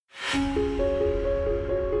Hi,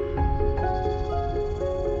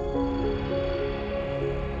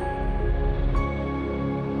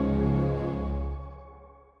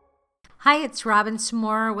 it's Robin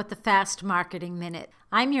Samora with the Fast Marketing Minute.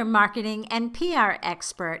 I'm your marketing and PR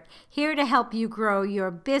expert, here to help you grow your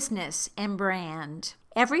business and brand.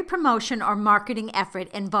 Every promotion or marketing effort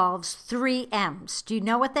involves 3 M's. Do you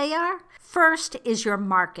know what they are? First is your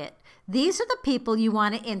market. These are the people you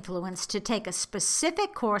want to influence to take a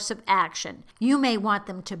specific course of action. You may want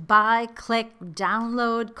them to buy, click,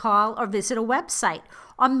 download, call, or visit a website,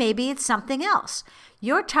 or maybe it's something else.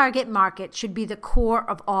 Your target market should be the core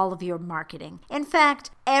of all of your marketing. In fact,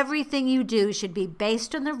 everything you do should be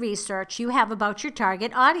based on the research you have about your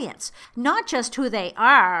target audience. Not just who they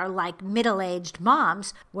are, like middle-aged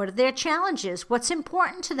moms. What are their challenges? What's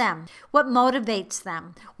important to them? What motivates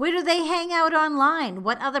them? Where do they hang out online?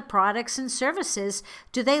 What other products and services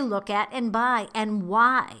do they look at and buy, and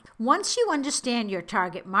why? Once you understand your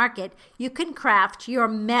target market, you can craft your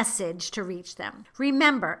message to reach them.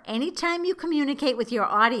 Remember, anytime you communicate with your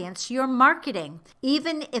audience, you're marketing,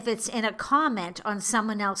 even if it's in a comment on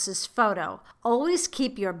someone else's photo. Always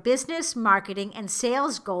keep your business, marketing, and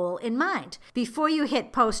sales goal in mind. Before you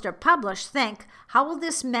hit post or publish, think, how will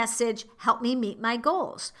this message help me meet my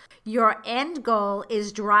goals? Your end goal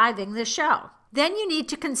is driving the show. Then you need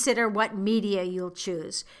to consider what media you'll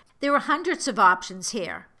choose. There are hundreds of options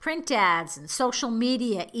here. Print ads and social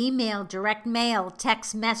media, email, direct mail,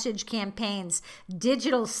 text message campaigns,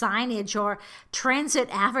 digital signage, or transit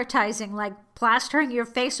advertising like plastering your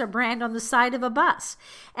face or brand on the side of a bus.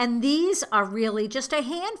 And these are really just a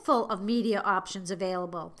handful of media options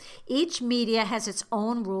available. Each media has its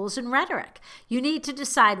own rules and rhetoric. You need to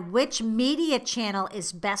decide which media channel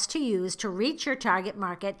is best to use to reach your target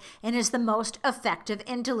market and is the most effective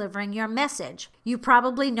in delivering your message. You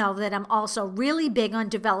probably know that I'm also really big on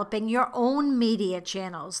developing your own media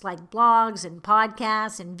channels like blogs and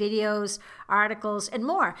podcasts and videos, articles, and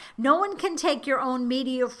more. No one can take your own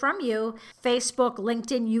media from you. Facebook,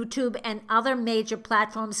 LinkedIn, YouTube, and other major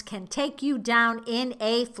platforms can take you down in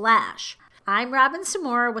a flash. I'm Robin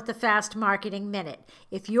Samora with the Fast Marketing Minute.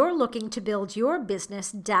 If you're looking to build your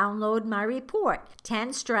business, download my report,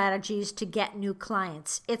 10 Strategies to Get New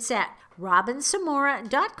Clients. It's at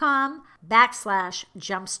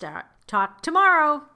robinsamora.com/jumpstart. Talk tomorrow.